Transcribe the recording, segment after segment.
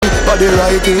body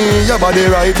righty, your body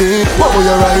righty. What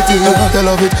you righty? You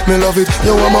love it, me love it.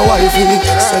 You want my wifey?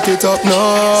 Set it up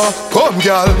now. Come,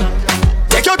 girl.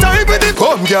 Take your time with it.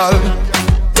 Come, girl.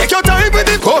 Take your time with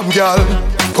it. Come, girl.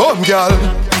 Come, girl.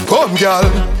 Come, girl.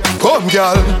 Come,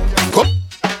 girl. Come.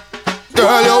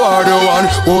 Girl, you are the one.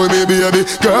 Oh, me baby.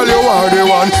 Girl, you are the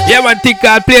one. Yeah, man, think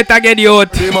I'll play it again,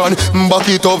 youth. Man, back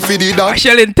it up for the dance.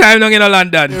 Shelling time down in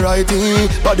London. Body righty, your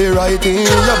body righty.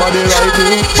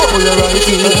 Oh, you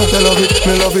righty. You love it,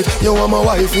 me love it. You want my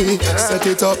wifey? Set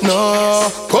it up now.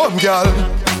 Come, girl.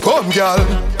 Come, girl.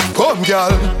 Come,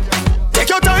 girl. Take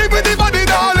your time with the body,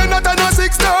 darling. Not on a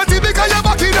 6:30 because you're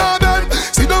back in our bed.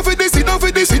 Sit down for this, sit down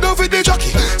for this, sit down for the jockey.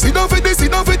 Sit down for this,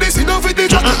 sit down for this, sit down for the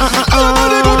jockey.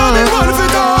 Nobody good on the one for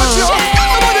touch you.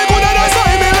 Nobody good on that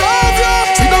side, me love you.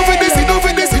 Sit down for this, sit down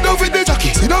for this, sit down for the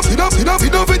jockey. Sit down, sit down, sit down,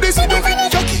 sit down for this, sit down for the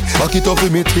jockey. Back it up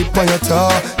with me tip on your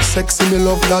tar. Sexy me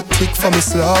love that tick for me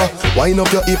slaw. Wind up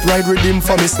your hip, ride riddim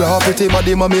for me slaw. Pretty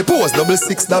body mommy pose,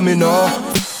 666 that me know.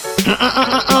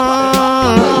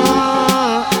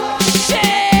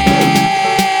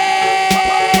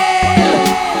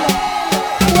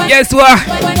 Guess what?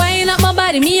 Wind up my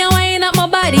body, me a wind up my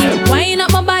body. Wind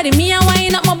up my body, me a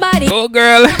wind up my body. Oh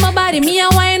girl. My body, me a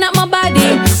wind up my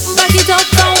body. Back it up,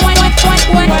 down,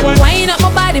 wind up my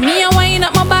body, me a wind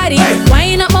up my body.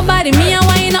 Wind up my body, me a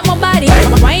wind up my body.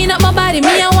 Wind up my body,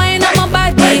 me a wind up my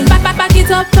body. Back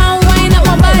it up, down, wind up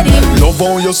my body. Love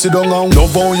how you sit down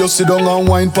and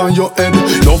wine pon your head.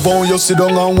 Love how you sit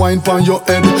down and wine pon your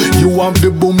head. You have the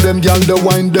boom, them gyal the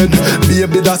wine dead.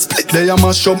 Baby that split, they a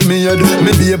mash up me head.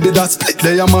 Me baby that split,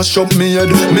 they a mash up me head.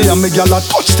 Me and me gyal a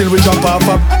touch till we jump off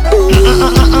up.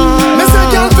 Me say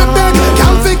gyal fi beg,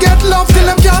 gyal fi get love till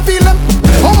them can't feel them.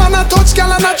 Woman a touch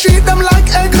gyal and a treat them like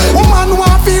egg. Woman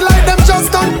want feel like them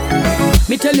just done.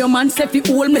 Me tell your man say fi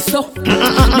hold me so. Me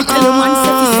tell your man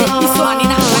say fi set me so and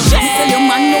in a crash. Me tell your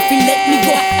man no fi let me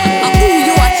go. Who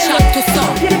you a chat to so?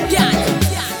 Yeah.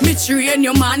 Me train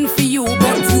your man for you,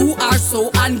 but you are so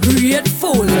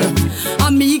ungrateful.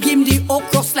 And me give him the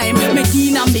okra slime,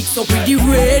 Medina mix up with the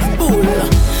Red Bull.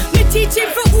 Me teach him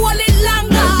for hold it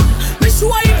longer. Me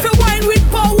show him for wine with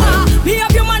power. Me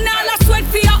have your man all a sweat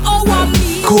for your hour.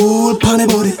 Me cool pony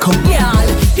body come. Girl,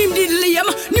 him did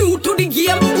lame, new to the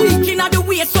game. Weak in the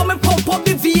way, so me pump up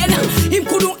the vein. Him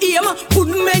couldn't aim,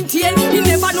 couldn't maintain. He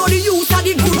never know the use of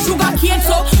the good sugar cane.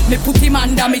 So me put him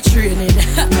under me training.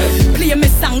 Play me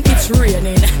song, it's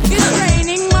raining. It's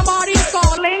raining, my body's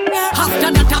calling.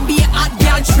 After that I be a hot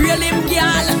girl, trail him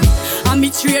girl. And me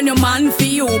train your man for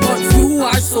you, but you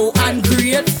are so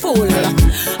ungrateful.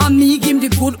 And me give him the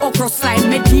good okra slime,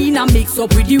 Medina mix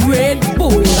up with the Red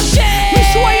Bull. Me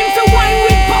show him for wine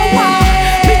with power.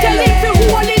 Me tell him for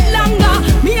hold it longer.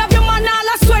 Me have your man all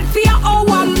a sweat for your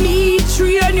hour. Me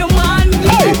train your man.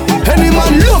 Hey, any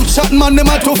man love chat man,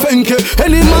 them a to fenke.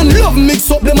 Any man love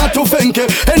mix up, them a to fenke.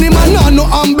 Any man nah no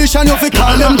ambition, you fi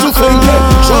call them to fenke.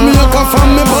 Show me a car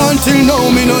from me born till now.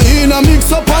 Me no in a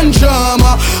mix up and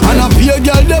drama. And a peer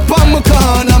girl dep on my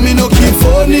corner. Me no keep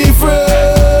funny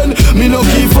friend. Me no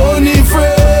keep funny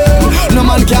friend. No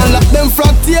man can lock them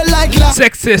frog tail like that.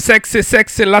 Sexy, sexy,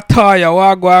 sexy Latoya,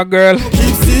 wagwa girl.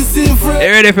 Keep sissy friend. You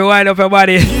ready for wind up your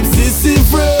body? Keep sissy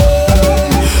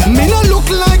friend. Me no look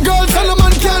like girls, and no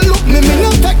man can look me. Me no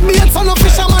take baits, and no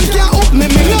fisherman can hook me.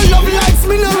 Me no love lights,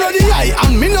 me no ready eye,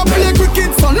 and me no play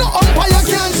cricket, so no umpire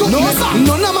can shoot me.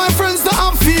 None of my friends that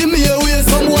have feel me away.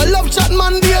 Some boy love chat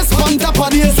man days, on top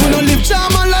of days. We no live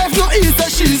charm and life, no eat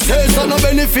as she says. So no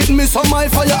benefit me, so my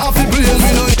fire off the blaze.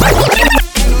 Me no.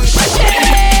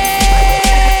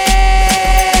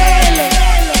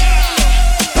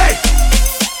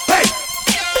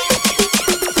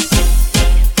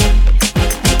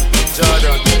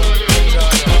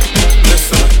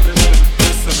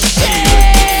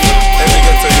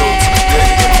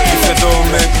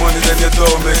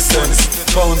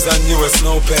 Pounds and US,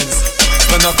 no pence.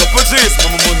 Spend a couple G's,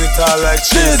 my money tall like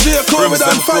cheese.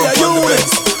 Coreydon,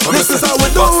 FYAH. This is how we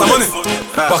do it.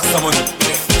 Box some money.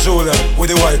 Julia,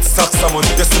 with the white socks some money.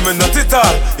 You see me not it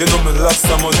all, you know me lock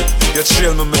some money. You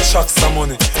trail me chuck some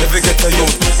money. If you get a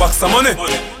youth, box some money.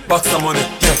 Box some money,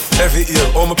 yeah. Every year,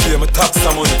 all my pay, me tax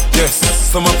some money. Yes,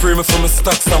 some I pray me for me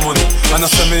stack some money. And I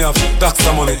say me have tax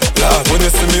some money. Lord, when you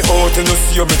see me out, you know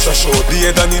see me trash out. The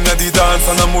head and inna the dance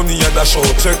and the money I dash out.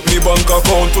 Check me bank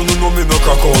account, you know me no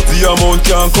crack out. The amount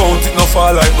can't count, it no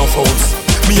fall like no founds.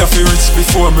 Me have to reach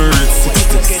before me reach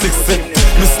 60.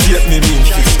 Me state me mean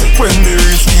 50. When me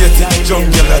reach 80,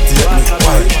 jungle a date me.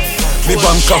 Why? Me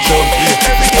bank account wait.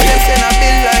 Every day send a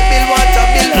bill like bill, water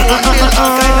bill, phone bill,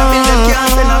 all kind of bill. Them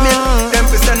can't send a bill. Them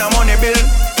fi send a money bill.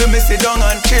 To me sit down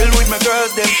and chill with my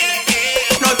girls them.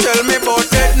 No tell me about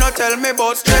that, no no tell me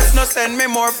about stress. No send me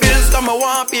more bills, come I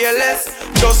want pay less.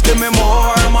 Just give me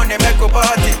more money, make a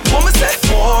party. Mama say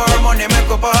more money,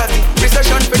 make a party.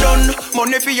 Recession for done,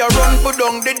 money for your run. Put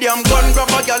down the damn gun,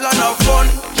 grab a gal and have fun.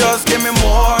 Just give me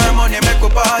more money, make a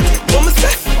party. Mama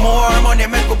say more money,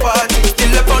 make a party.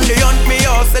 Still up on the hunt, me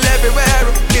hustle everywhere.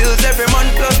 Bills every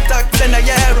month plus tax in a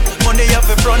year. Money off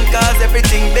the front cause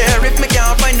everything there. If me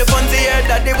can't find the funds here,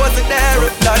 daddy wasn't there.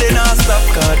 Daddy not stop,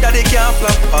 cause daddy can't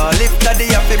flop. All if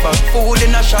daddy have the back food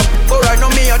in a shop. But right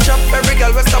now me a chop, every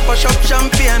girl will stop a shop.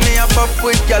 Champagne me a pop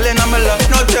with gal in a me lap.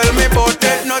 No tell me about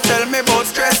debt, no tell me about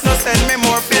stress. No send me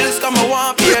more bills, come I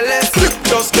want pay less.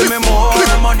 Just give me more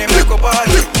money, make a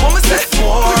party. Mama say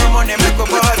more money, make a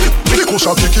party.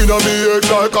 Kusha kick inna me head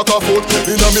like a foot.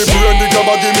 Inna me brain the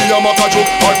gabba give me a maca joke.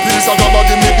 Hot piece of gabba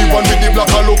give me the one with the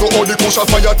black logo. All the kusha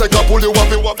fire take a pull you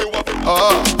wappy wappy wappy.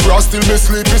 Brass till me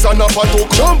sleep is a napa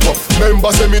talk. Jump up, member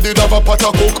say me did have a pot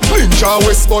of coke. Ninja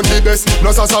West Bun the best,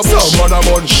 no sasa bush. Man a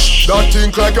bunch, that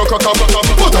think like your cock.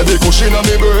 But I be kush inna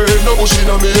me brain, no bush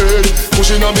inna me head.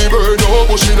 Kush inna me brain, no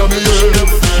bush inna me head.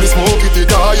 Me smoke it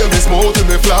die, me smoke it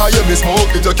me fly, me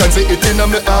smoke it you can see it inna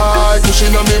me eye. Kush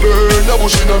inna me brain, no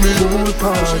bush inna me head.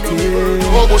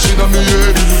 Oh, bush inna me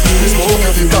head. Me smoke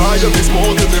it die, me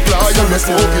smoke it me fly, me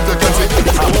smoke it you can see it.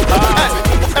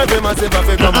 Every massive have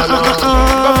to come along.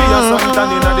 Go for your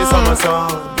suntan inna the summer sun.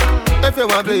 If you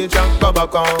want bleach and go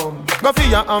back home. Go for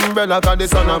your umbrella cause the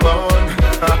sun a burn.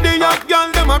 The young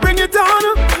girl them a bring it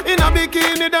on. In a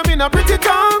bikini them in a pretty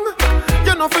tongue.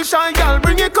 You know for shy girl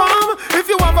bring it come. If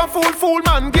you have a fool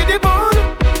man get it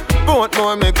on. Both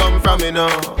more may come from me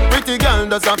now. Pretty girl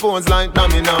does a pose like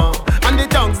dummy now. And the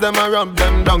tongues them a rub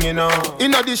them down you know.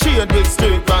 Inna the shade with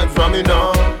straight vibes from me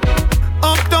now.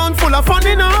 Uptown full of fun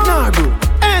you know. Nah bro.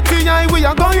 ATI we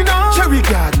are going on. Cherry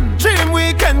Garden Dream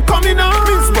Weekend coming on.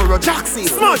 Middlesboro Jackson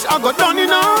Smash I got done you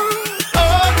know.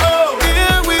 Oh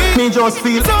here we. Me just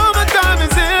feel summertime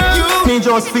is here. Me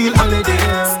just feel holiday.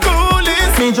 School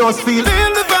is. Me just feel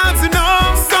the vibes you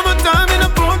know. Summertime in a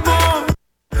Portmore.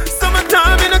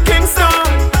 Summertime in a Kingston.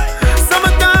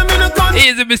 Summertime in a country.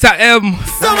 Easy, Mr. M.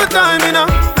 Summertime in a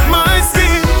my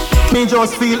city. Me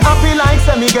just feel happy like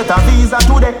say me get a visa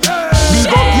today. Big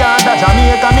up yard at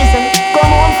Jamaica me say.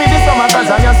 Come home for the summer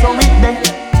cause I am so weak there.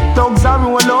 Thugs are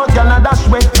roll out, y'all a dash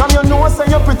way. From your nose say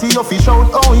you're pretty, you fish out,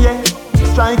 oh yeah.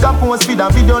 Strike a pose for the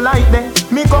video like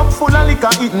that. Me cup full of liquor,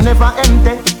 it never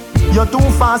empty. You're too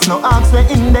fast, no ask we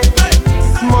in there.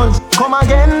 Smudge, come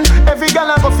again. Every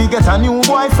gal a go fi get a new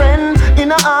boyfriend.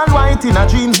 In a all white, in a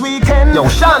dreams weekend. Yo,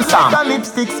 Shansam. The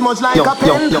lipstick smudge like a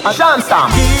pen. Yo, Shansam.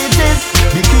 Beaches,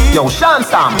 the key. Yo,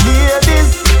 Shansam.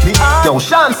 Ladies, the art. Yo,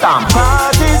 Shansam.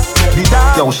 Parties, the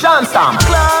dance. Yo, Shansam.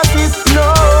 Classes, no.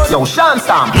 Yo,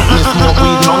 Shansam. Me smoke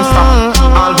weed non-stop.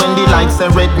 All when the lights say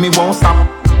red, me won't stop.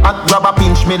 At grab a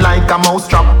pinch me like a mouse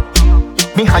trap.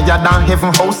 Me higher than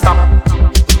heaven house top.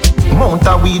 Mount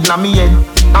a weed na me head.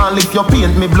 And if you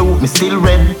paint me blue, me still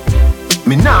red.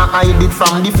 Me nah hide it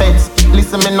from the feds.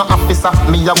 Listen me no officer,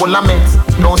 me a walla meds.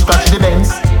 Don't scratch the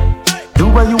bends. Do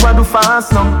what you a do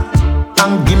fast now.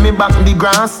 And give me back the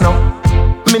grass now.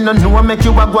 Me no know make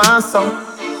you a go on so.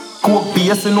 Coke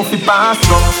base enough fi pass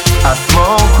now. I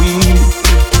smoke weed.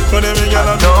 I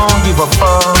don't give a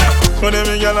fuck. When them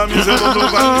gyal a music go to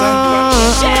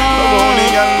content. Only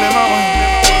gyal dem a wine.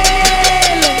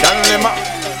 Gyal dem a.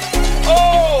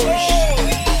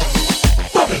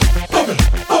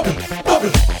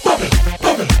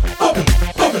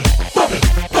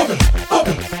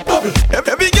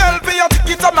 Every girl pay your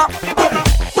ticket on now.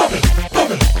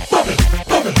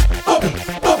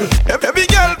 Every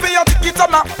girl pay your ticket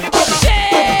on now.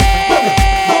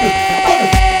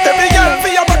 Every girl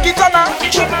pay your bucket on now.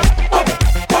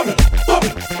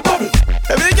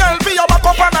 Every girl pay your back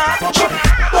up on now.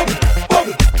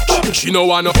 She no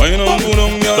want no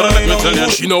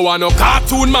She no want no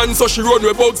cartoon man, so she run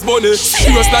with Bugs Bunny.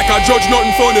 Serious like a judge,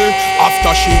 nothing funny.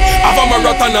 After she have a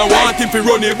marathon and want him to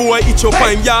run it, boy, eat your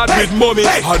pine yard with mommy.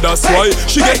 And that's why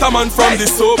she get a man from the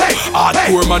soap.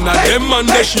 Hardcore man and them man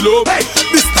that she love.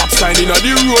 This stop sign in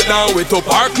the road now, wet up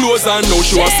her clothes and now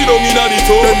she was sit down in the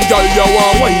tub. Them gal ya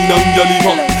want wine and galley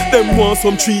hot. Them want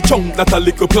some tree chunk that a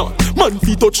little plant. Man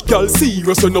fi touch gal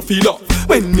serious and no feel up.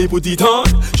 When me put it on,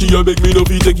 she a beg me no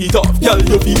fi take it off. Gal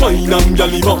you fi wine and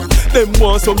galley hot. Them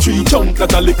want some tree chunk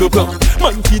that a little plant.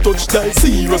 Man fi touch gal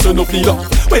serious and no feel up.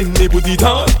 When me put it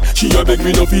on, she a beg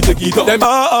me no fi take it off. Them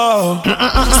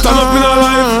stand up in a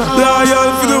life,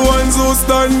 loyal for the ones who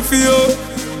stand for you.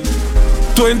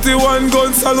 21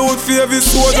 gun salute for every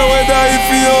soldier we die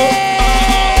for you.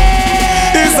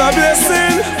 It's a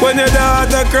blessing when your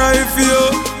daughter cry for you.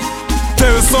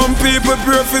 Tell some people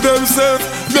pray for themselves,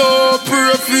 no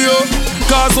pray for you.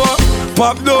 Cause what?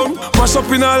 Pop down, mash up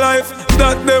in our life.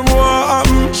 That them want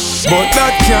happen, but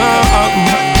that can't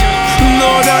happen. No,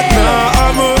 that not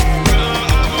happen.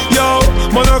 Yo,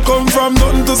 man I come from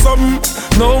nothing to something.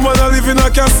 No man I live in a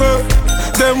castle.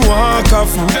 Them walk off.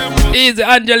 Easy,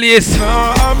 Angelis.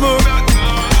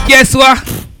 Guess what?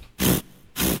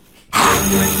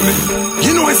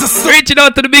 You know it's a reaching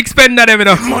out to the big spender, them, you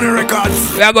know. Money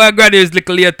records. We are going to grab this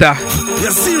little later. You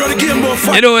see how the game go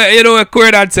fuck. You know what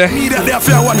Coreydon say? Me that they have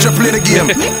to watch you play the game.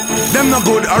 Them not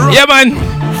good. Yeah, man.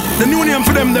 The new name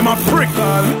for them a prick.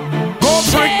 Go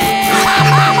prick.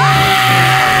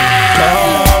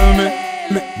 Call me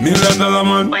 $1 million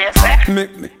man. $1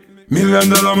 million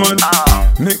man.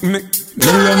 $1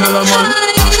 million man.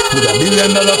 With $1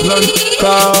 billion plan.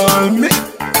 Call me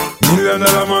 $1 million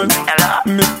man.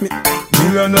 $1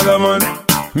 million man.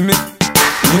 $1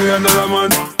 million man.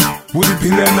 With $1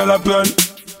 billion plan.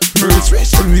 Rich,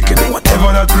 we can do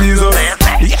whatever that please us.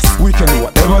 Yes, we can do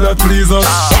whatever that please us.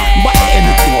 Buy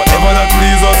anything, whatever that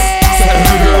please us. So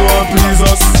every girl want please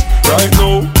us. Right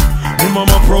now, my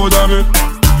mama proud of me.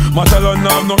 My talent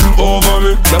have nothing over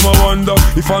me. Them I wonder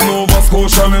if I know Nova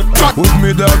Scotia me. With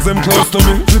me dogs, them close to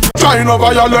me. Try no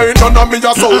violate none of me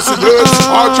associates.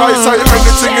 Or try say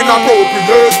anything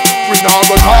inappropriate. We now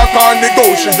go talk and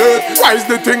negotiate. Rise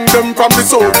the thing them from the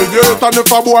Soviet. And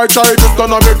if a boy try this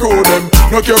none of me crew them.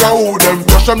 No care who them,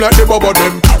 crush them like the bubble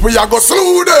them. We a go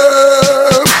slew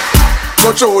them. Go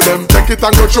show them, take it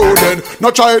and go show them. No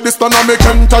try this none of me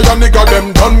can tie a nigga them.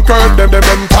 Dunkirk them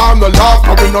time no laugh.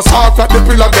 And we no soft like the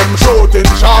pillar them. Shooting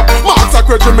sharp,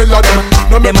 massacre Jamila them.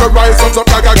 No make me rise up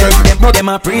like again. No them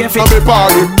a pray for. No me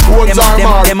party, ones are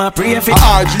mad. Them a pray for.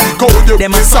 RG code you be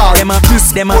sorry.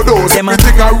 This for those,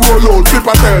 everything I roll out.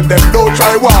 People tell them, don't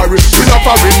try worry. We not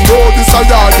foreign, no this a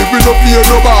yard. We no fear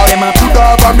nobody. Could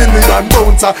have £1 million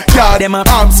pounds a yard.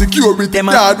 I'm security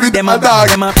yard with a dog.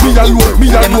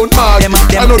 Me alone mad.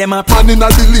 I know man in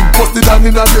a the link, posted and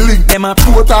in a the link.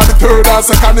 Fourth and the third and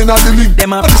second in a the link.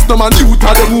 And this no man youth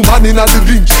and the woman in a the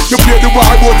link. You play the war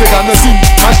boat and the sing.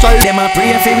 Them a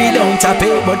pray for we don't tap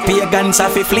it, but pagans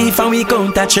have to flee from we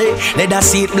counter trade. Let us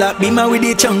see it black beamer with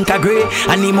the chunk of grey.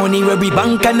 And the money where we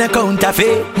bank and the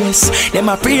counterfeit. Yes, them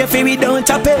a pray for we don't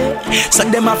tap it. So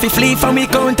them have to flee from we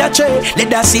counter trade.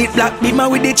 Let us see it black beamer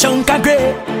with the chunk of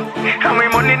grey. And we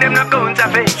money them no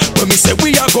counterfeit. When me say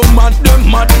we a go mad them.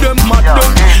 Me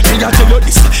a tell you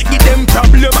this, give them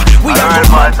problem. We a go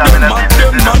mad them.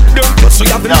 So you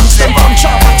have to lose them from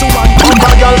chopper to one. A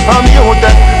girl from youth,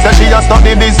 say she a start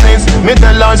the business. Me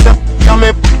tell her say me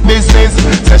business.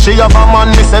 Say she have a man,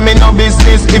 me say me no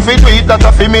business. If it do it, that a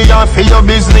fi me and fi your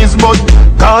business. But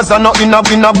cause I not in a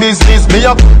business. Me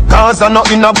a cause I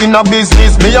not in a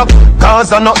business. Me a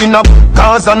cause I not in a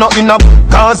cause I not in a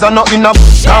cause I not in a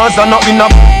cause I not in a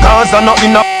cause I not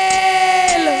in a.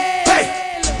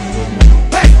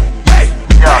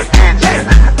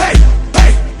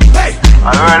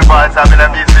 And the real boys have in a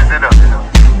business, you know.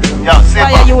 Yeah, see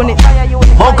Fire unit.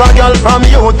 Fuck a girl from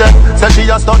youth, say she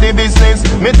a study business.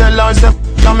 Me tell her say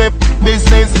me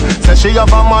business. Say she have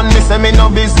a man, me say me no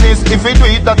business. If it do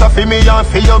it, that a fi me and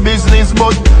fi your business.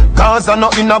 But cause I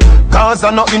not in a cause I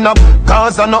not in a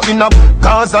cause I not in a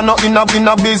cause I not in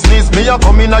a business. Me a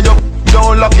come in a your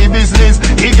don't lucky business.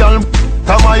 The girl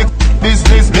to my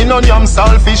business. Me no yam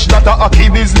selfish, that a key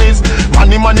business.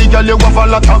 Money girl, you have a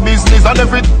lot of business. And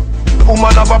every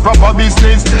woman have a proper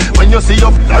business. When you see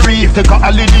up the reef, take a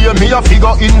holiday. Me a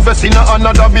figure invest in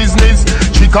another business.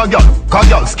 Trick a girl,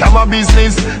 scam a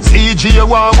business. CG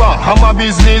wawa, hammer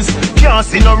business. Can't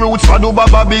see no roots for do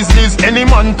baba business. Any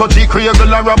man touch the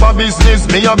cradle or rubber business.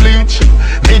 Me a bleach,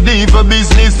 medieval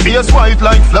business. Face white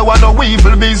like flower, no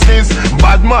evil business.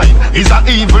 Bad mind is a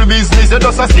evil business. You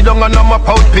just a sit down and map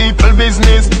out people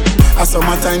business. A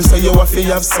summertime so you have to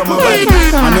have summer vibe.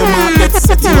 And your man gets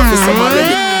set you have to summer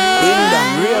ready. Ding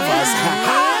dong ravers.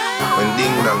 when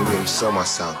Ding Dong brings summer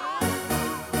song,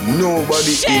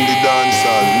 nobody in the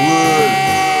dancehall world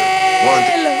want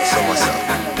summer song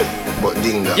but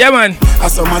Ding Dong. Yeah, man. A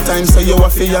summertime so you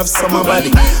have to have summer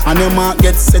body. And your man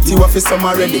gets set you have to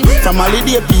summer ready. From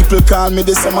holiday people call me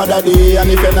the summer daddy.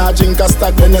 And if you not drink a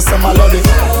stack then you summer love it.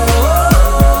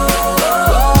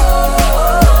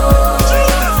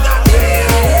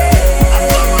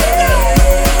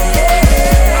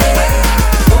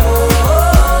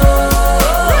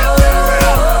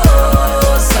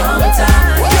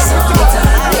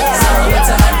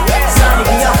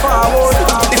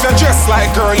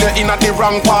 Like girl, you're in at the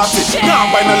wrong party. Nah,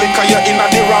 buy no liquor, you're in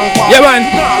at the wrong party. Yeah, man.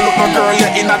 Nah, look no girl,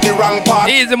 you're in at the wrong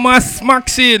party. He's a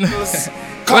Maxine.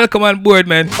 Welcome on board,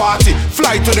 man. Party,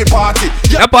 fly to the party.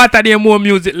 Yeah, part of the more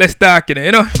music, let's talk, you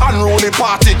know. Unruly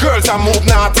party, girls are move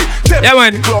naughty. Yeah,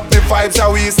 man. Club the vibes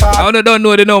are we start. I don't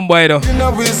know the number, you know. In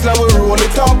a whistler we roll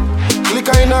it up.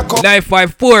 Liquor in a cup.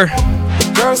 954.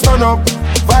 Girls turn up,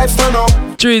 vibes turn up.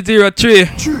 303.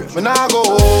 Me nah go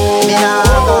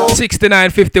home.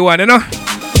 6951, you know.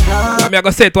 I'm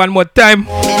gonna say it one more time.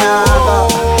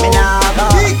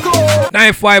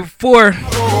 954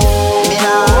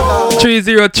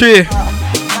 303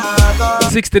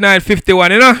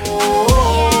 6951, you know.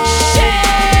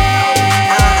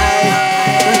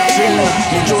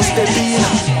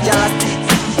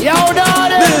 Yo,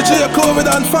 daddy. DJ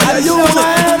Coreydon, fire you.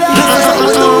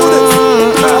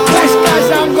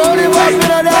 I'm going to work with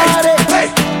a daddy.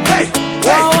 I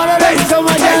wanna make so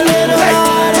much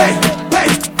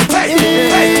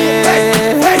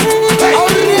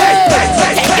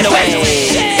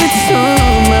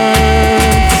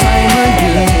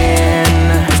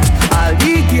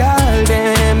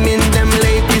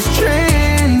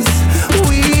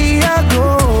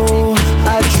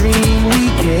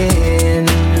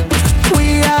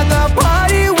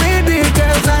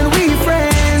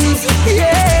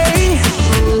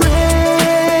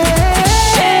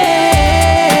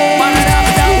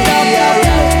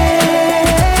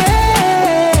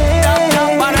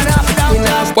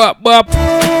Bop, bop.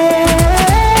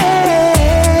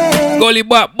 Gully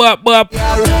bop, bop, bop.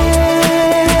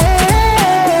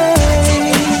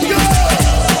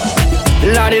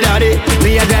 Lottie, lottie,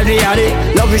 me a daddy, daddy.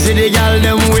 Love to see the girl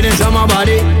them with the summer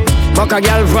body. Fuck a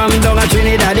girl from down a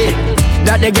Trinidad.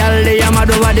 That the girl they am a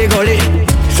do what they gully.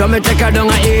 So me take her down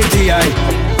a ATI.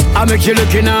 I make you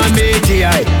looking at me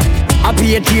ATI. I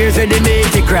pay tears and they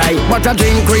make you cry. But I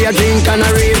drink, we a drink and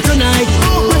I rave tonight.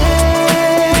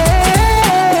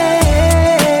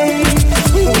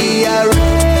 We are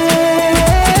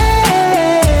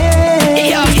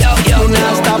yo, yo, yo,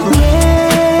 now stop.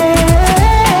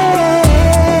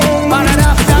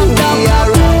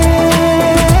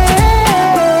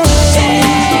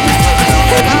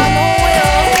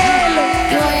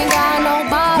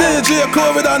 DJ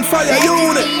Coreydon, fire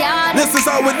unit. This is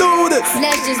how we do this.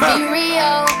 Let's just be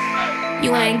real.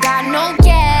 You ain't got no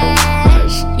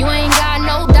cash. You ain't got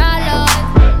no dollars.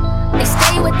 They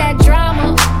stay with that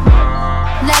drama.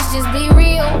 Let's just be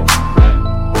real.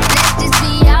 Let's just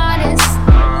be honest.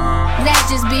 Let's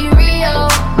just be real.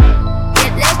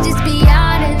 Yeah, let's just be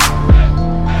honest.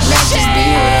 Let's just be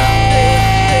real.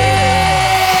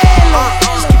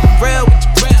 Real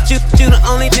with you. You the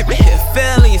only different here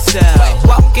feeling yourself.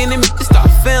 Walk in and start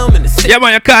filming the city. Yeah,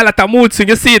 man, you call it a mood swing,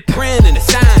 you see it. Print in the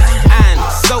sign. And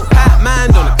so hot,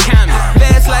 mind on the camera.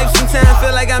 Fast life sometimes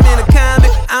feel like I'm in a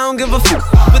comic. I don't give a fuck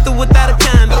with or without a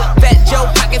condom. Fat Joe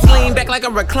pockets lean back like a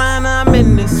recliner. I'm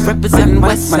in this representing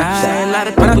West Side. A lot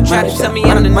of people try to tell me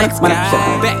I'm the next guy.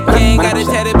 Back gang got it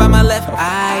tatted by my left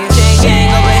eye. Chain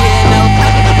gang over here, no.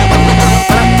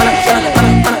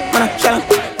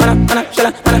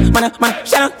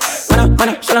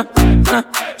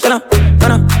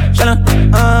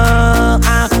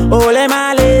 Ole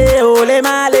male, ole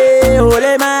male,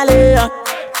 ole male.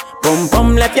 Pum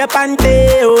pum left your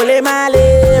panty, ole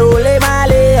male, ole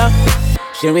male.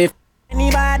 She with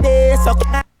anybody, so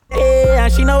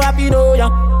and she know what you know, yeah.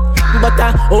 But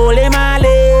ole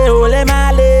male, ole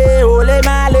male, ole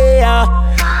male.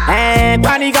 Hey,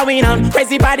 party going on,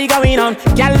 crazy party going on.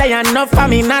 Girl, they enough for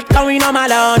me, not going on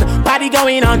alone. Party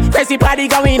going on, crazy party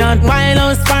going on.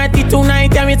 Violence party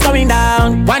tonight, yeah, it's going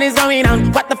down. What is going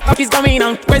on? What the fuck is going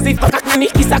on? Crazy fuck, and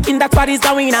it's sucking, that's what is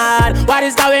going on. What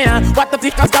is going on? What the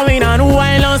fuck is going on?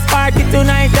 Violence party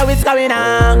tonight, yeah, it's going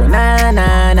on. Nah,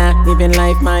 nah, nah, living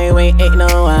life my way, ain't no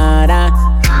other.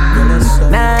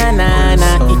 Nah, nah,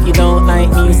 nah, if you don't like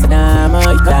me, sit down, nah,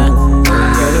 nah,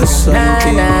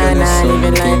 nah,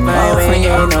 living life my way,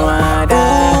 ain't no other.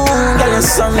 Girl, it's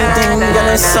something, girl,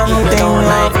 it's something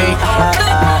like me.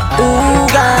 Ooh,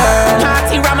 girl,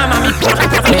 party rama, mommy.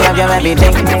 Me love your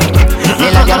everything, me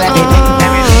love your everything.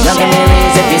 Don't give me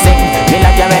reason if you sing, me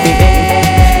love your everything.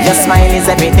 Your smile is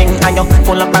everything, and you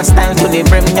full up and style to the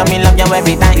brim. You me love you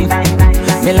every time.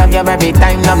 Me love you every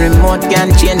time. No remote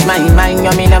can change my mind.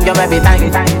 You me love you every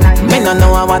time. Me no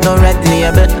know I want to red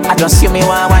label. I just see me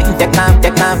want wine. Take off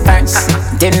first.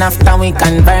 Then after we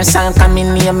converse, and come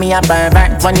in near me a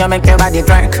pervert. When you make your body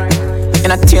twerk, you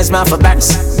know tears me off a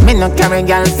burst. Me no carry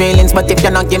girl feelings, but if you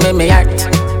not give me heart,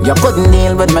 you couldn't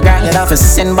deal with my girl. You'd have to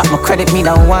send back my credit. Me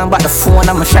don't want but the phone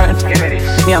on my shirt.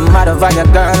 Me a mad over your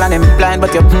girl and I'm blind,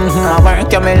 but you I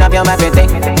work. You me love you everything.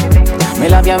 Me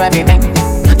love you everything.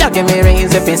 You give me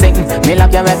reason if you sing. Me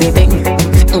love you everything.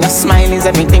 Your smile is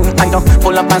everything. I don't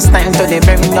pull up and style to the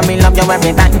very. You me love you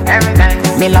every time.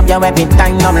 Me love you every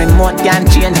time. No remote can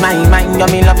change my mind. You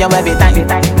me love you every time.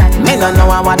 Me don't know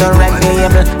how I do red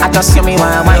label. I just see me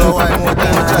one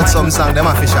wine. Some song them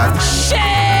official.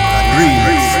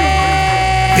 Real.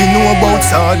 You know about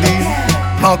sardine,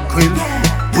 mackerel,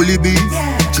 bully beef,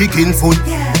 chicken foot,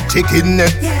 chicken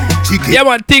neck, chicken. Yeah,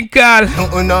 man, think, Carl.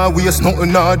 Nothing a waste,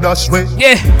 nothing a dash way.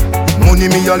 Yeah. Money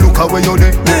me a look away you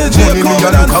there. Money me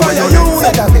a look away you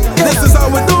there. This is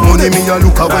how we do it. Money me a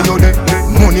look away you there.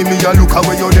 Money me a look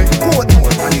away you there.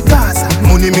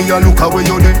 Money me a look away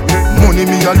you there. Money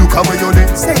me a look away you there.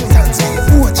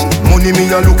 Money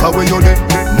me a look away you there.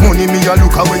 Money me a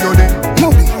look away you there.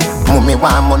 Mummy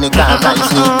want money, car,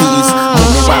 rice, need peas.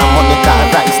 Mummy want money, car,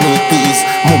 rice, need peas.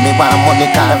 Mummy want money,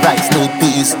 car, rice, need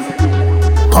peas.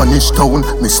 Punish town,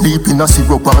 me sleep in a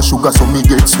syrup and sugar so me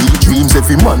get sweet dreams.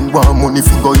 Every man want money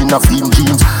fi go in a film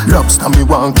jeans. Lobster me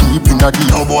want keep in a deal.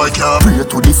 No boy care. Pray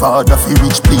to the father fi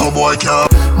rich please. No boy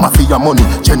care. Mafia money,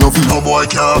 Genovese. No boy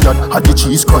care. Had the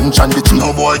cheese crunch and the cheese.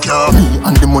 No boy care. Me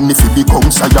and the money fi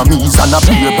become Siamese. And a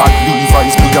beer bag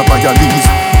Levi's me a buy a lease.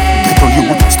 Get to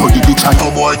you, study the child. No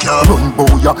boy care. Run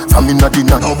boya, from inna the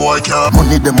night. No boy care.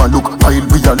 Money them a look, while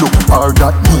we a look. Or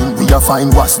that mean we a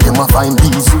find what's them a find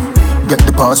these. Get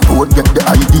the passport, get the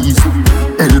IDs.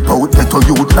 Help out, get to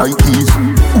youth like these.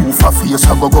 Who for face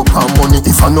a go for money?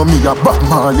 If I know me a Bob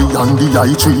Marley and the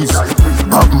high trees.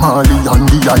 Bob Marley and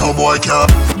the high. No boy care.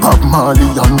 Bob Marley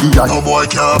and the high. No boy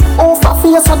care. Who for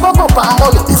face a go for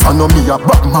money? If I know me a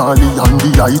Bob Marley and the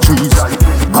high trees.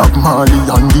 Bob Marley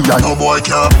and the high. No boy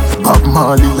care. Bob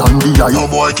Marley and the high. No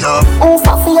boy care. Who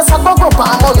for face a go for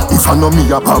money? If I know me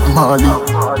a Bob Marley.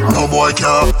 No boy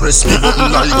care. Press me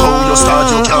button like how you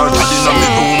start your car. Inna me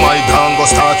room, my gang go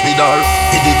start with her.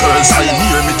 With the girls I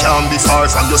near me can't be far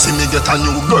from. You see me get a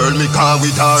new girl, me can't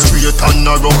with her. Straight and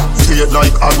narrow, straight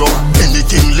like arrow.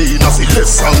 Anything lean off it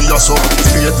left from your so.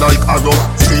 Straight like arrow,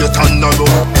 straight and narrow.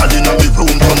 All inna me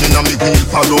room, turn inna me wheel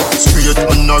palo. Straight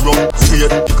and narrow, straight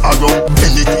like arrow.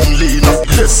 Anything lean off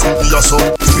it left from your so.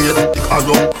 Straight like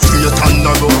arrow, straight and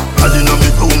narrow. All inna me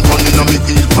room, turn inna me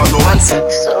wheel palo. So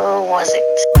was it?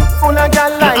 Full of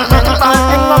girl like men pan.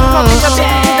 Hang up, come in your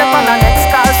baby, the pan and next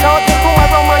car. Shout it to a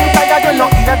woman, tired you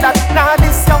not hear that. Nah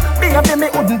this yo, baby me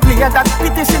wouldn't play that.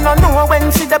 Pity she no know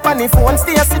when she dep on the phone.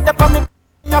 Stay sit dep on me.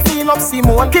 I feel up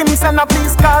Simone. Kim send a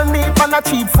please call me on a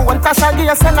cheap phone. Tasha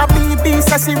Gay send a BB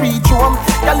say she reach home.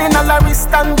 Girl in a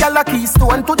Larist and girl a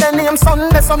Keystone. To the name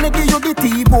Sunday so me give you the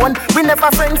T-bone. We never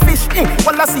friend fish in,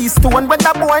 well a sea stone. When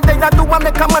the boy they a do a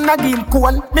make a man a gill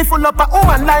cone. Me full up a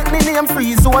woman like me name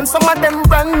Free Zone. Some of them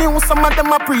brand new, some of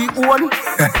them a pre-owned.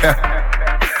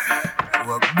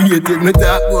 You take me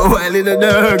talk for a while in the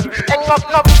dark. Hang up,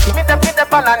 no, me the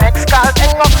on a next call.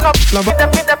 Hang up, no,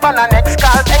 me the on a next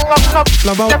call. Hang up, no,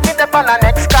 me the on a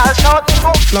next call. Shout it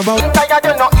to, I'm tired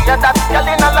you not hear that. Girl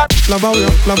in a lot.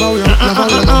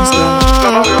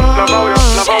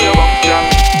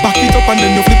 Back it up and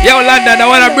then you flip. Yo, London, I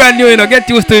want a brand new, get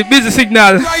used to it. Busy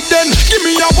signal. Right then, give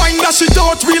me a wine that shit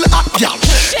out real hot, gal.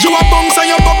 You a bounce and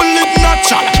you bubble it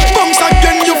natural. Bounce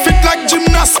again, you fit like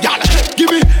gymnast, gal. Give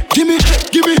me.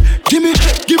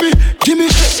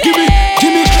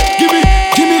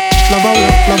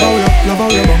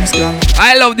 Love your bounce, gal.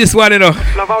 I love this one, Love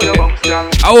your bounce, gal.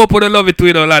 I hope you love it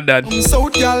too, London.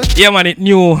 South, gal. Yeah, man, it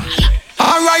new.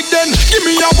 Alright then, give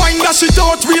me a wine that shit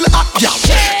out real hot, gal.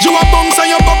 You a bounce and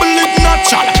you bubble it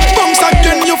natural. Bounce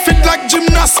again, you fit like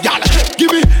gymnast, gal.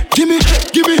 Give me.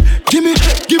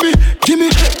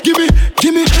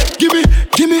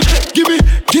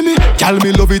 Gal,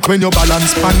 me love it when you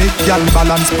balance panic, gal,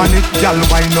 balance panic, gal,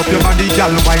 wind up your body,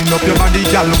 gal, wind up your body,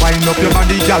 gal, wind up your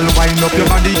body, gal, wind up your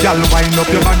body, gal, wind up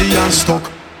your body and stuck.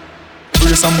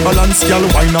 Brace and balance, gal,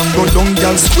 wine and go down,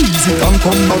 gal, squeeze it and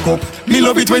come back up. Me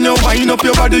love it when you wind up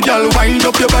your body, gal, wind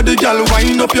up your body, gal,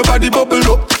 wind up your body, bubble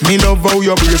up. Me love how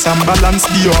you brace and balance,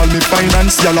 give all me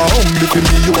finance, gal, hungry for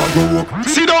me, you a go up.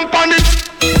 Sit down, panic.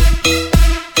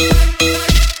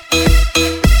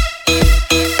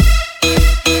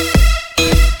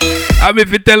 I'm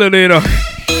if you telling you,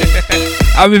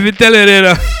 I'm if you telling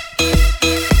you,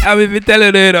 I'm if you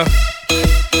telling you,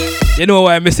 you know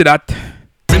why I miss that.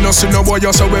 Me no see no boy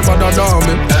you so we bother down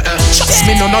me. Trust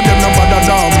me, none of them no bother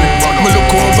down me. Me look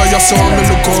over your son, me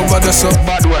look over the son.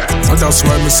 Bad way. And that's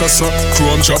why me say so.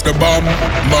 Chrome drop the bomb.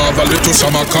 Marvel it to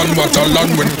some can what a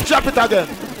land win. Drop it again.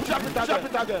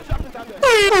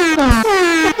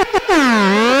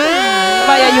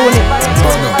 Fire unit.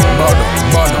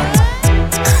 Banner.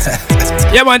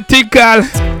 Yeah, man, Tinkle.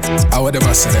 I would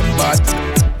never say them bad.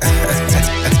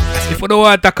 If you don't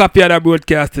want a copy of the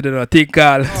broadcast today,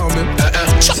 Tinkle.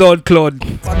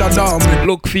 SoundCloud.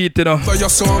 Look feet, you know.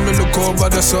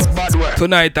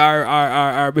 Tonight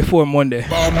or before Monday.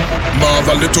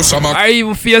 Or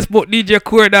even Facebook DJ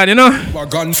Coreydon, you know.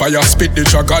 Gunfire spit the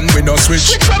dragon with no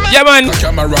switch. Yeah, man. The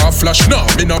camera flash now.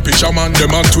 Me no picture man.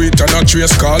 Them on tweet and a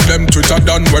trace. Call them Twitter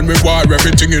done. When we war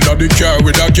everything in the car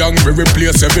with a gang. We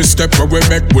replace every step where we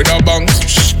make with a bang.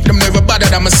 Them never bother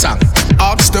them a song.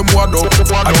 Ask them what up.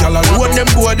 And y'all alone them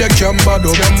boy they can bad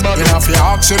up. You have to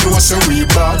ask them what's a we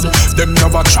bad. Them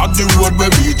never trod the road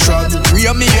where we trod. We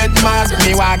are me head mad.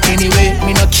 Me walk anyway.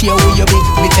 Me no care who you be.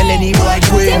 Me tell any boy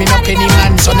go. Me no penny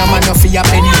man. So no man no fear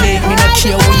penny way. Me no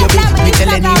care who you be. Me tell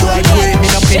any boy go. Me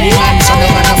no penny man. So no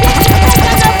man no fear.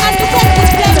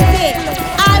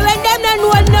 When them no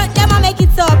know them a make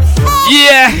it up.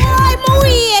 Yeah. I'm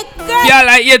weak, girl. Yeah,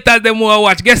 like haters them more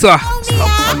watch. Guess what? Stop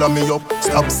follow me up.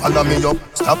 Stop follow me up.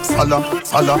 Stop follow me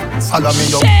up. Stop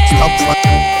follow.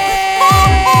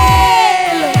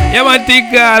 Yeah, man,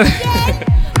 think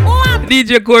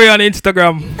DJ Corey on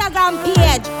Instagram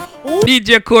page.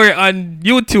 DJ Corey on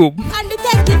YouTube. And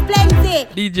detective plenty.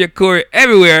 DJ Corey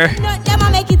everywhere. No, them a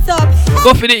make it up.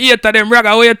 Go for the hater them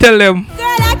ragga. What you tell them? Girl,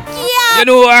 I can't. You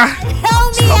know what?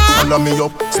 Stop follow me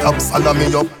up. Stop follow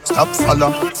me up. Stop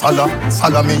follow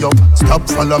me up. Stop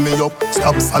follow me up.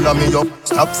 Stop follow me up.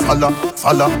 Stop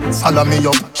follow me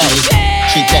up. Hey,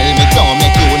 she tell me don't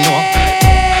make you know.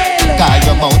 Cause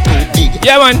your mouth too big.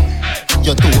 Yeah, man.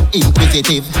 You're too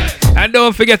inquisitive. And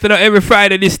don't forget to know every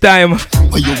Friday this time.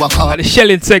 You walk on the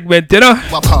shelling segment, you know.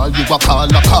 Call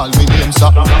me name,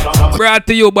 sir. Brought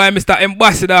to you by Mr.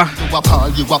 Ambassador.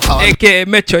 AKA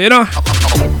Metro, you know.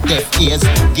 Deaf ears,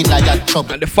 Goliath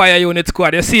trouble. And the fire unit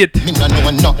squad, you see it. Me no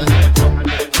know nothing.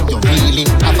 You really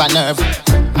have a nerve.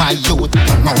 My youth,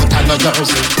 mouth and no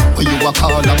yours. When you a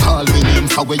call me name.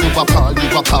 For when you a call me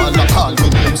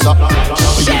name, sir.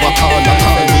 When you a call me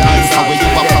name. For when you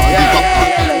a call,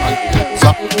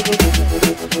 sir.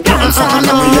 Dancehall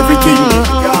on me everything.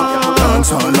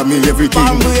 Dancehall on me everything.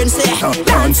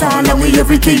 Dancehall on me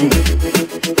everything.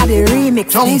 I the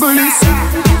remix Jungle is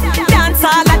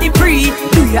dancehall at the pre.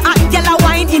 Do you act yellow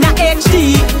wine in a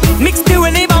HD? Mix the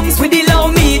willy bumps with the low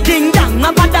me. Ding dong,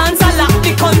 I'm a dancehall at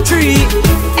the country.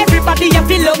 Everybody have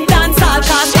to love dancehall.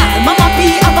 Cause Mama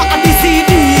P have a the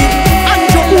CD. And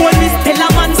your own is tell a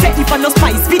man say if I no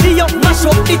spice video, mash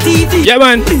up the TV. Yeah,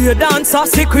 man. Be a dancer,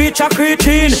 secret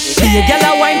cretin. Be a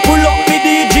yellow wine, pull up with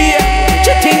DJ.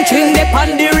 Ching ching de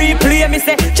pan the replay. Me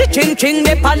say ching ching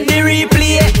de pan the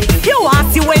replay. You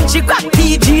want see when she got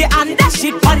TG and that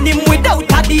shit on him without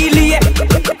a delay.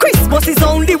 Christmas is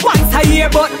only once a year,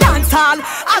 but dancehall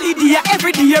holiday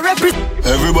every day.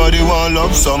 everybody want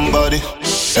love somebody.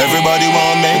 Everybody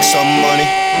want make some money.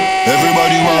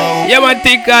 Everybody want. Yeah, man,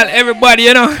 think all everybody,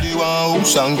 you know.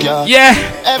 Yeah.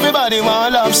 Everybody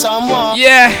want love someone.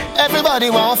 Yeah. Everybody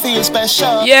want feel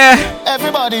special. Yeah.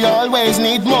 Everybody always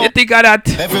need more. You think of that?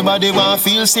 Everybody want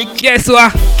feel sick. Guess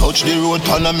what? Touch the road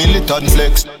on a militant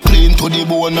flex. Clean to the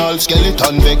bone, all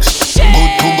skeleton vex.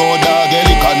 Good to go, dog,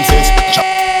 Ellie confess.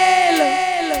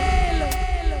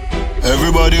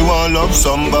 Everybody want love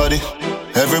somebody.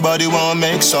 Everybody want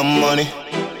make some money.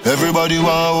 Everybody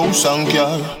want house and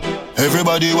car.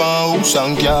 Everybody want house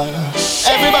and car.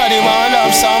 Everybody want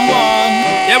love someone.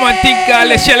 Yeah, man, think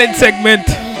the shelling segment.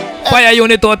 Fire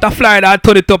unit out of Florida, I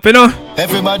turn it up, you know.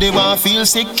 Everybody want feel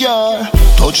secure.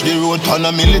 Touch the road on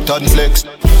a militant flex.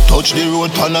 Touch the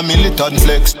road on a militant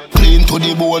flex. Clean to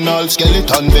the bone, all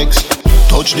skeleton vex.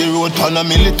 Touch the road on a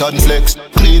militant flex.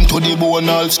 Clean to the bone,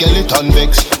 all skeleton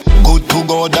vex. Good to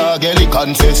go, dog, Ellie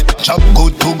confess. Chop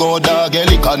good to go, dog,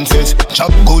 Ellie confess.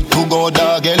 Chop good to go,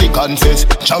 dog, Ellie confess.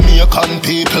 Jamaican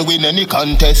people win any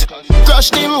contest.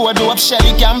 Crush the road up,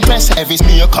 Shelly can press. Every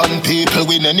Jamaican people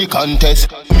win any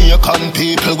contest. Jamaican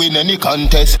people win any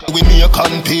contest. We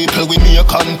Jamaican people, we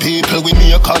Jamaican people, we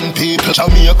Jamaican people.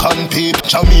 Jamaican people,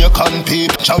 Jamaican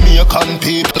people, Jamaican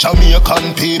people,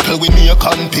 Jamaican people, we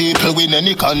Jamaican people win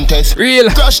any contest. Real.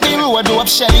 Crush the road up,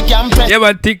 Shelly can press. Yeah,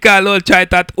 man, think a little try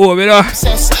that over, you know.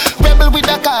 Rebel with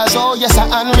the cause, oh yes, I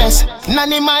unrest.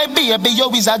 Nanny, my baby, you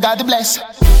is a God bless.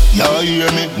 Yeah, you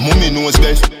hear me? Mommy knows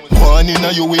best. One in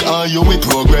a you we and you we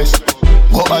progress.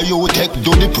 Go a you take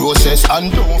do the process.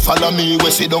 And don't follow me,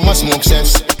 we sit down and smoke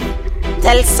cess.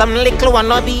 Tell some little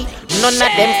wannabe, none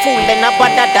of them fool, they no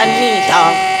better than me,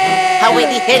 dog. How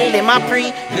the hell them a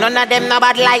pre? None of them no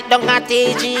bad like don't a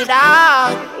TG,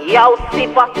 dog. Yo,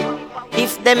 Sifa.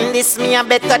 If them this me a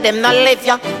better them no live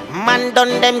ya. Man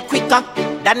done them quicker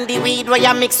than the weed where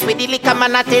you mix with the liquor,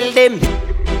 man I tell them.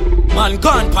 Man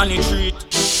gone pan the street.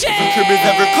 Crib is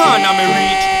every corner me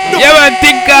reach. Yeah, man,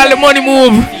 think all the money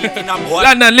move.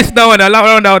 London, listen that one.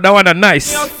 That one are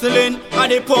nice.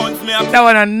 That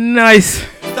one are nice.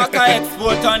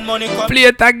 Play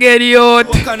it again, yo.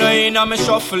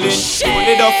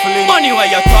 Money where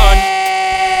you turn.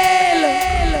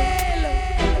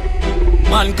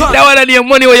 Man, that one are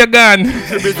money where you gone.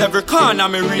 Every corner,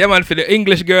 yeah, man, for the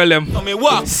English girl, them.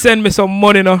 Send me some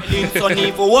money now. One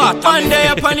day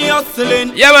upon the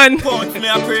hustling. Yeah, man. Me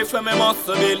I pray for me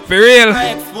muscle bill. For real. I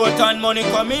export and money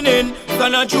coming in. So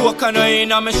no joke and no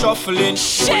in and me shuffling.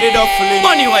 Fully duffling.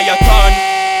 Money where you turn.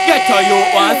 Get a you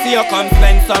want see you come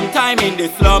spend some time in the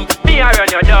slum. Me I run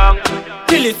you down.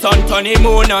 Till the sun turn the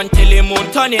moon until the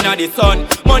moon turn in the sun.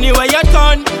 Money where you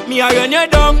turn. Me I run you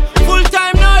down. Full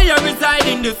time now you reside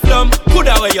in the slum.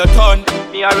 Coulda where you turn.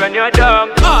 Me I run you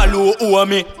down. All who owe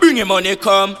me, bring your money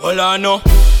come. All I know.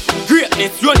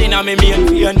 Greatness running on me main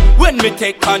vein. When me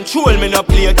take control, me no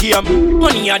play a game.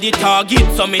 Money are the target,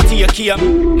 so me take care.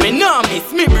 Me nah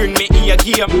miss, me bring me a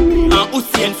game. And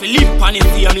Hussein Philip on the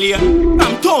same lane.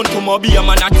 From town to Mobile,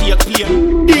 man I take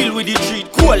plane. Deal with the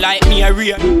street, cool like me a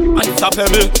rain.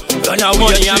 Unstoppable, run away,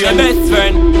 money are my best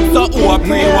friend. So who a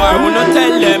pre-war, who no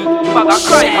tell them. Bag a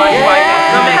cry,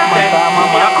 no make sense.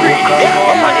 Me a crazy, they go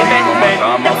up on the best friend.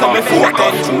 So me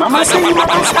focus. Mama see,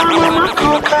 mama saw, mama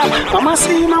coca. Mama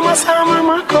see,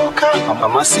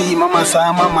 mama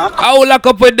saw, mama coca. I will lock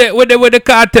up with the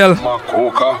cartel.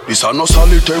 Coca. This a no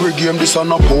solitary game, this a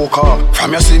no poker.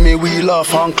 From you see me wheel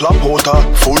off and clap outer.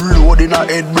 Full load in a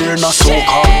head, brain a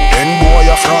soaker. Then boy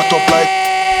you frat up like.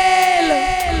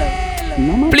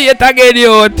 Play it again,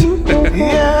 yo.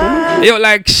 You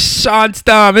like Sean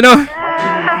Storm, you know?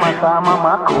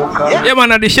 Yeah,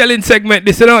 man, at the shelling segment,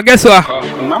 this, you know, guess what?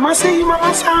 Mama see,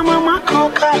 mama saw, mama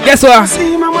coca. Guess what? Mama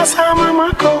see, mama saw,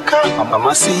 mama coca.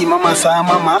 Mama see, mama saw,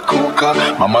 mama coca.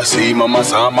 Mama see, mama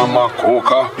saw, mama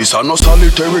coca. This a no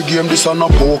solitary game, this a no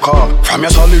poker. From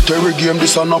your solitary game,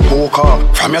 this a no poker.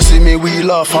 From you see me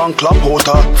wheel off and clap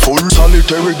outer. Full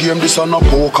solitary game, this a no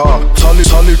poker.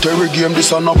 Solitary game,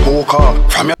 this a no poker.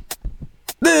 From your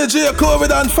DJ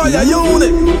Coreydon Fire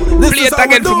Unit. Play it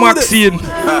again for Maxine.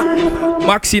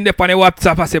 Maxine up on the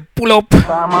WhatsApp. I say pull up.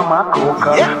 Mama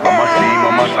coca. Mama see,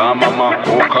 mama saw, mama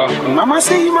coca. Mama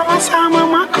see, mama saw,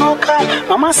 mama coca.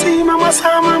 Mama see, mama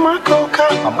saw, mama coca.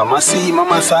 Mama see,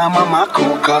 mama saw, mama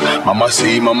coca. Mama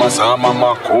see, mama saw,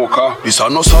 mama coca. This a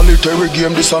no solitary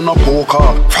game, this a no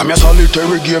poker. From your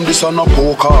solitary game, this a no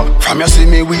poker. From you see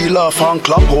me wheel off and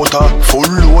clap outer. Full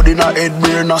load in a head,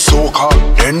 brain a soaker.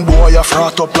 Then boy you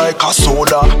frat up like a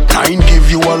soda. 9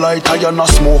 give you a lighter, you're not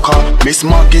smoker. Miss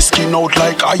Maggie skin out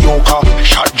like a yoka.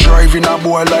 Shot driving a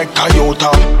boy like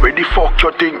Toyota. Where the fuck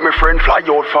you think my friend fly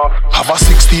out for? Have a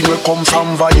 16 we come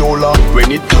from Viola.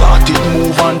 When it clot it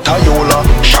move on Toyola.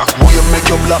 Shock boy you make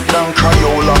your black down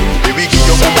Crayola. Baby give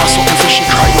your mama something so she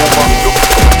cry over.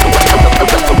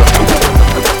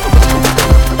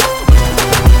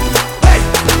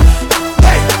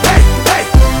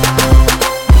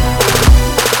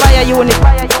 Fire unit,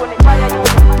 fire unit, fire unit.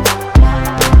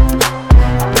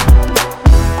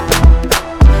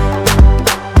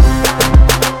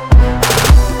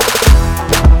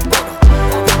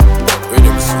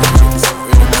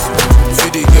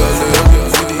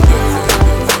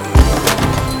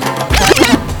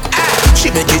 She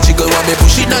make it jiggle while me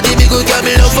push it, not the nigga got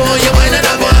me love for you, why not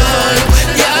have one?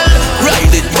 Yeah,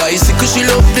 ride it bicycle, she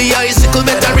love the icicle,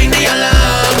 better ring the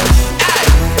alarm.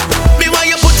 Me why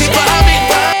you put it for me?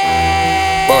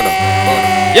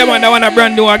 Yeah, man, that one a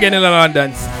brand new again in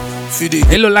London.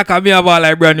 It look like a me have all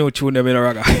like brand new tune them in a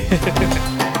ragga.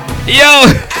 Yo!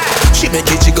 She make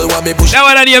it jiggle while me push. That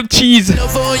one a name cheese.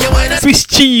 Swiss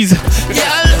cheese.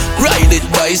 Yeah, ride it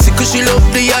bicycle, she love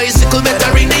the icicle,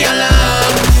 better ring the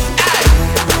alarm.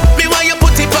 Me why you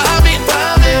put it for me?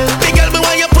 Me girl, me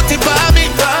why you put it for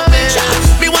me?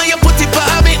 Me why you put it for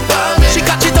me? She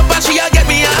catch it up and she a get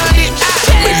me on it.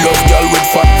 Me love girl with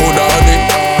fat bun on it.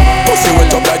 Pussy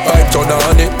wet up like pipe turn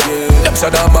on it. Them say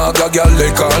that maga girl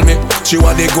they call me. She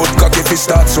want a good cock if it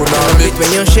starts tsunami.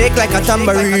 When you shake like a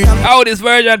tambourine. How this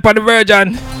version for the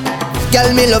virgin?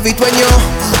 Girl, me love it when you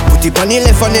put it on the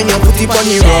left and then you put it on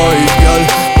the right. Girl,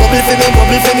 bubble for me,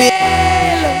 bubble for me.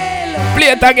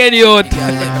 Play it again, youth.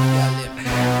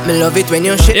 Me love it when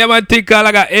you shake. Yeah, man, think I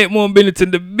got 8 more minutes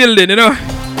in the building, you know.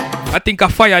 I think a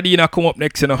FYAH come up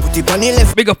next, you know. Put it on the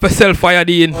left. Big up yourself,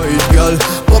 FYAH. Girl,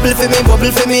 bubble for me,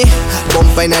 bubble for me.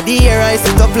 Bump in the air, I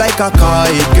sit up like a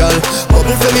kite, girl.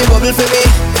 Bubble for me, bubble for me.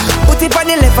 Put it on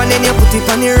the left and then you put it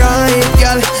on the right,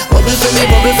 girl. Bubble for me,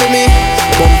 bubble for me.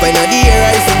 Bump in the air,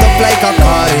 I sit up like a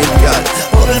kite, girl.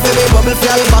 Bubble for me, bubble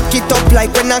for me. Back it up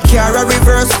like when a car a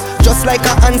reverse. Just like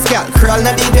a ants, girl. Crawl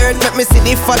na the dirt. Make me see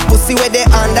the fat pussy where they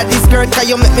under the skirt. Cause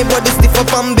you make me body stiff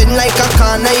up and bend like a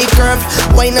corner curve.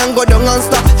 Wine and go down and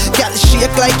stop. Girl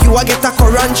shake like you a get a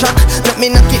current shock. Make me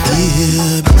knock it.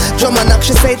 Drum and knock,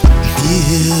 she said.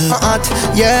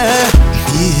 Yeah.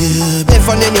 Left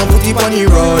and then you put it on the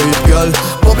right, girl.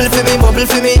 Bubble for me, bubble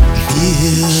for me.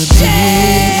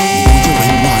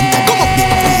 Come up,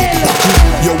 baby.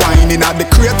 You're whining at the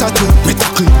crater too. Me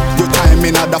tackle. Your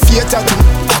timing at the theater too.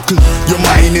 Tackle. You're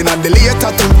mining at the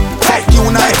later too. Fuck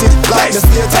United like the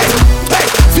state too.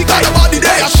 Figure the body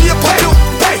there, shape of you.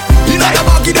 You know the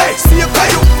baggy there, snake of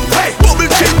you. Bubble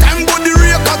chain time, body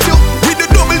rake at you. With the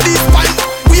double D spine,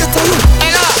 wait a you.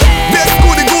 Best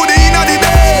goody goody in the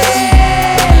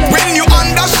bed. When you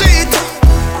under sheet,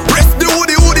 press the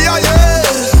woody woody, yeah.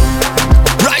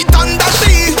 Right under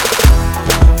sheet.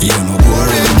 You know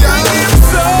boring girl.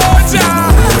 Soldier.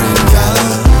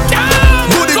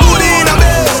 Goody goody in the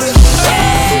bed.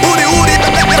 Woody woody.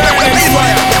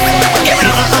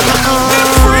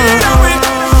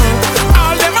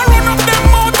 All them a run up them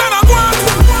mouth and a go on.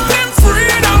 Them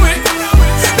afraid of it.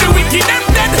 The wicked them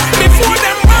dead before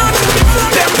them born.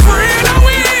 Them afraid of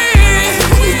it.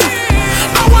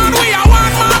 I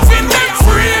want Marvin. Them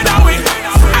afraid of it.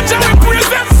 I tell we praise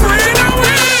them afraid of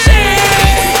it.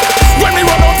 When we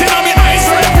run out in on me eyes,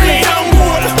 red, green and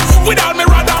gold. With all me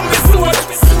rod and me sword,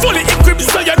 fully equipped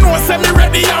so you know say me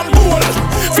ready and bold.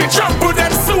 Fi trample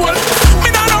them soul. Me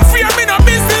nah no fear, me no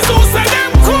business. Who say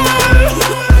them cool?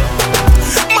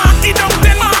 Mark it down,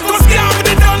 then Marcus Garvey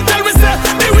they done tell me say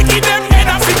the wicked them head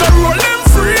a figure roll. Them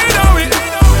afraid of it.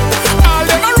 All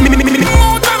them a run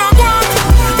mouth and a go on.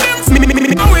 Them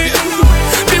afraid of it.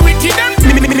 The wicked them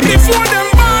before them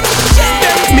born.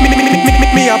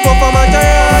 Me a pop on my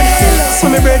giant, so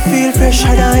me bread feel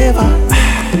fresher than ever.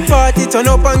 Party turn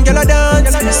up and gyal a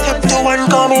dance. Step to one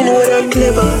coming with a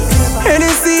clever. Any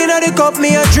scene of the cup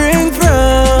me a drink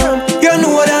from. You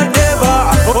know that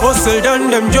never. Hustle done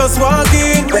them just walk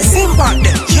in. Press impact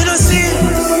them, you know see.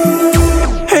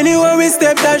 Anywhere we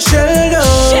step that shell down.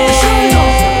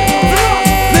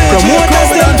 Promoter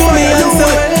step to me and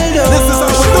say well done. This is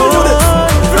how we do this.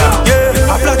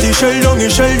 Yeah, a flatty shell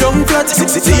down flat.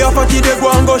 See a fatty they go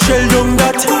and go shell down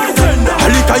that. A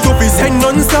lick you be send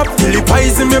non-stop till it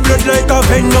poison me blood like a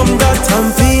venom that. I'm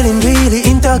feeling really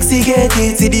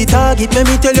intoxicated. See the target, let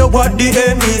me tell you what the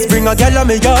aim is. Bring a gal and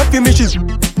me happy me she's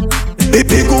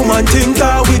big woman think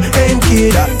that we ain't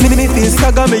kid. Me feel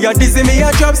stagger, me a dizzy, me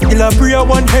a drop. Still a prayer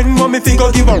one hand, but me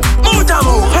figure give up.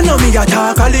 I know me a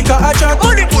talk, a lick a chat.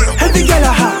 Every gal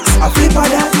a hacks, a flip of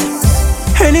that.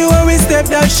 Anywhere we step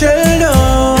that shell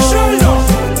down.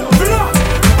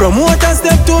 Promoter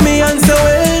step to me and say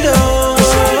well done.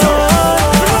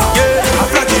 Yeah, a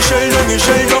flatty shell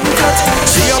down flat.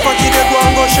 See a party they go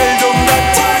and go shell down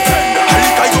that. A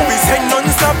lick a you be send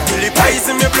non-stop till it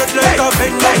poison me blood like a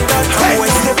venom that. I'm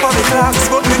always step on me clocks,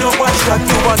 but me no watch that.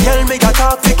 You a girl me a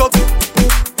talk pick up.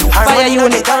 I run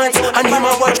on the dance and him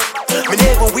a watch. Me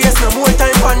never waste no more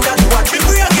time on that watch. Me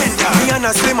free again, yeah. Me and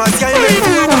a slim as girl me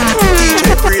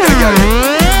DJ free the girl.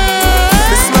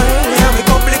 Me smile, me have me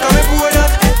couple and me pour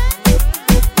that.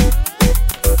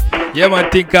 Yeah man,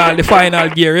 think the final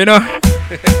gear, you know.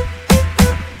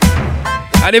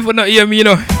 And if you not hear me, you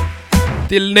know,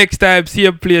 till next time,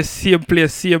 same place,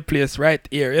 right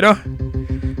here, you know.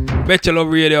 Bet you love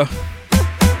radio.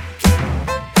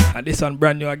 And this one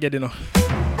brand new again, you know.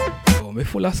 Oh, me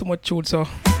full of so much tune, so.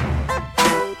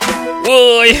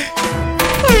 Boy.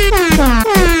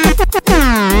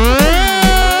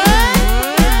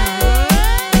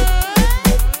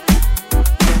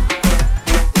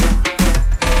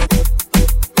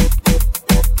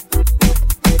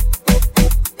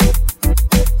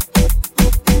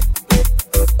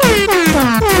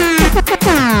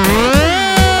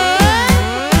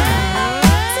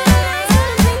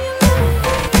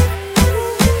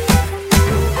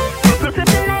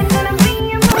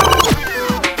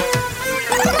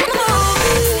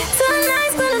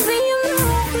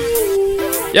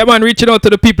 Yeah man, reaching out to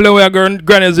the people who are going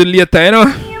grannies with later, you know.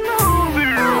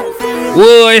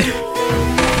 Boy.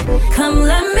 Come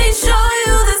let me show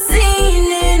you the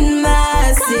scene in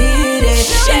my city.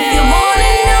 If you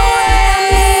wanna know what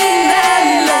I mean by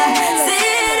my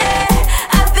city,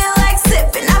 I feel like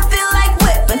sipping, I feel like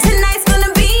whipping. Tonight's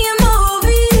gonna be a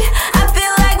movie. I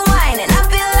feel like whining, I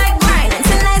feel like grinding.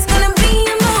 Tonight's gonna be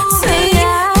a movie.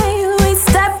 Tonight we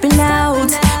stepping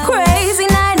out, crazy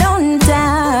night on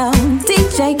town.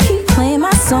 DJ keep playing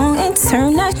my song until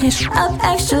turn that shit up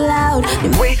extra loud.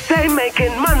 We say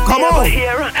making money Come over on.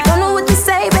 here. Don't know what to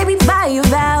say, baby, buy your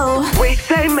vow. We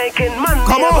say making money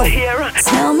Come over on. here.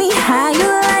 Tell me how you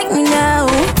like me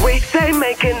now. We say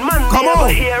making money Come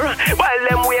over on. here, while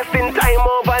them wasting time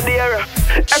over there.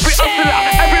 Every hustler,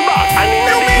 every boss, and in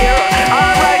the mirror.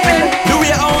 Alright then. The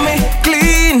way how me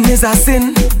clean is a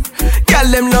sin. Girl,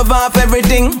 them love off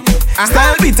everything.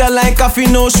 Style bitter like coffee,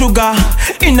 no sugar.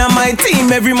 Inna my team,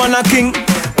 every man a king.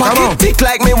 Pocket tick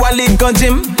like me wallet go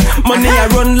gym. Money I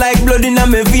run like blood inna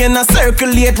me vein, a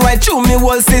circulate right through me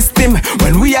whole system.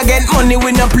 When we a get money,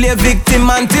 we no play victim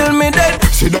until me dead.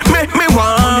 See them, Me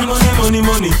want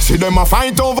money. see them a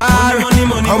fight over Money.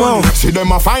 Come on. See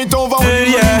them a fight over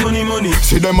Money.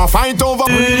 See them a fight over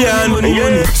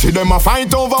Money. See them a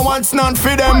fight over what's not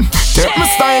for them. Take my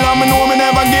style and me know me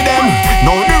never give them.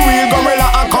 Now the real gorilla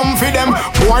I come for them.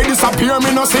 Boy disappear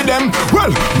me no see them.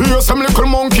 Well, me hear some little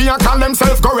monkey and call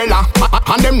themself gorilla.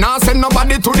 And them not send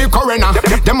nobody to the coroner.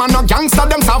 Them a no gangster,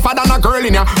 them softer than a girl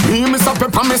in ya. Me Mr.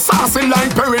 Pepper, me saucy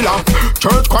like Perilla.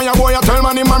 Church choir boy I tell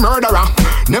man him a murderer.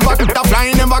 Never kick a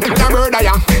fly, never kick a bird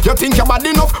ya. You think you bad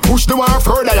enough, push the war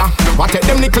further ya. What take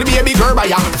them little baby girl by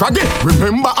ya. Froggy,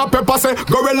 remember a pepper say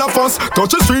gorilla fuss.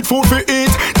 Touch the street food for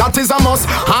eat, that is a must.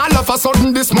 All of a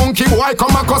sudden this monkey boy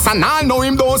come across, and I know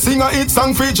him don't sing a hit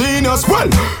song for genius. Well,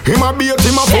 him a beat,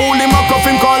 him a fool, him a cuff,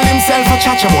 him call himself a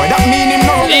chacha boy. That mean him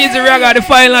no. Easy Raga, the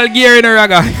final gear in the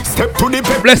Raga. Step to the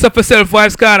pep. Bless up yourself,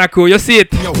 Vybz Corner crew. You see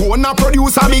it. You wanna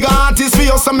produce a big artist for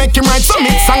you, so make him write some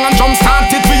hit song and jump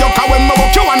start it for you. Cause when me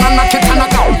book you and I knock it and I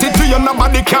count it for you,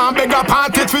 nobody can beg a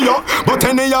part it for you. But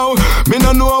anyhow, me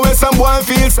no know where some boy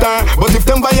feel star. But if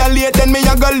them violate, then me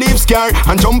a go leave scar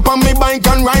and jump on me bike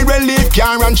and ride relief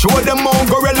car and show them how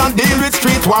gorilla deal with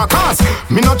street walkers.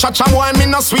 Me no chacha boy, me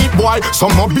no sweet boy.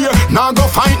 Some more beer, now go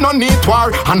fight no need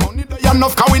war. And money they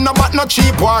enough, cause we no bat no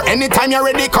cheap war. Anytime you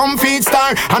ready, come feed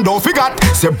star. And don't forget,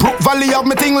 say Brook Valley have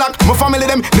me thing lock. My family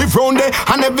them live round there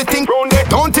and everything round there.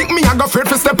 Don't think me I go afraid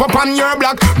to step up on your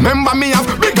block. Remember me have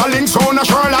bigger links on a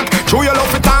Sherlock. True you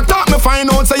love to talk me find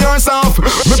out say yourself.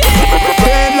 Me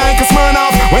dead like a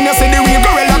Smirnoff. When you see the real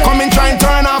gorilla come in try and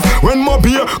turn off. When more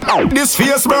beer, this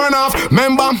face burn off.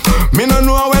 Remember, me no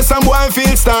know where some boy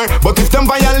feel star. But if them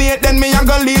violate, then me I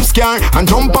go leave scar and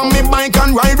jump on me bike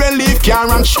and ride relief car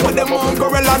and show them how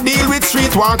gorilla deal with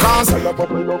street walkers.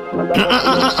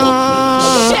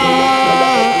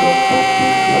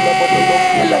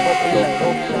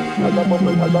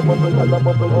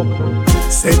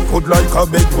 Set good like a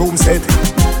bedroom set.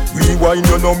 Rewind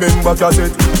you no member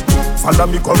cassette. Follow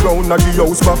me come round at the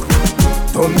house back.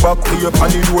 Turn back way up on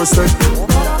the doorstep.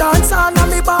 Dance on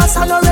me boss and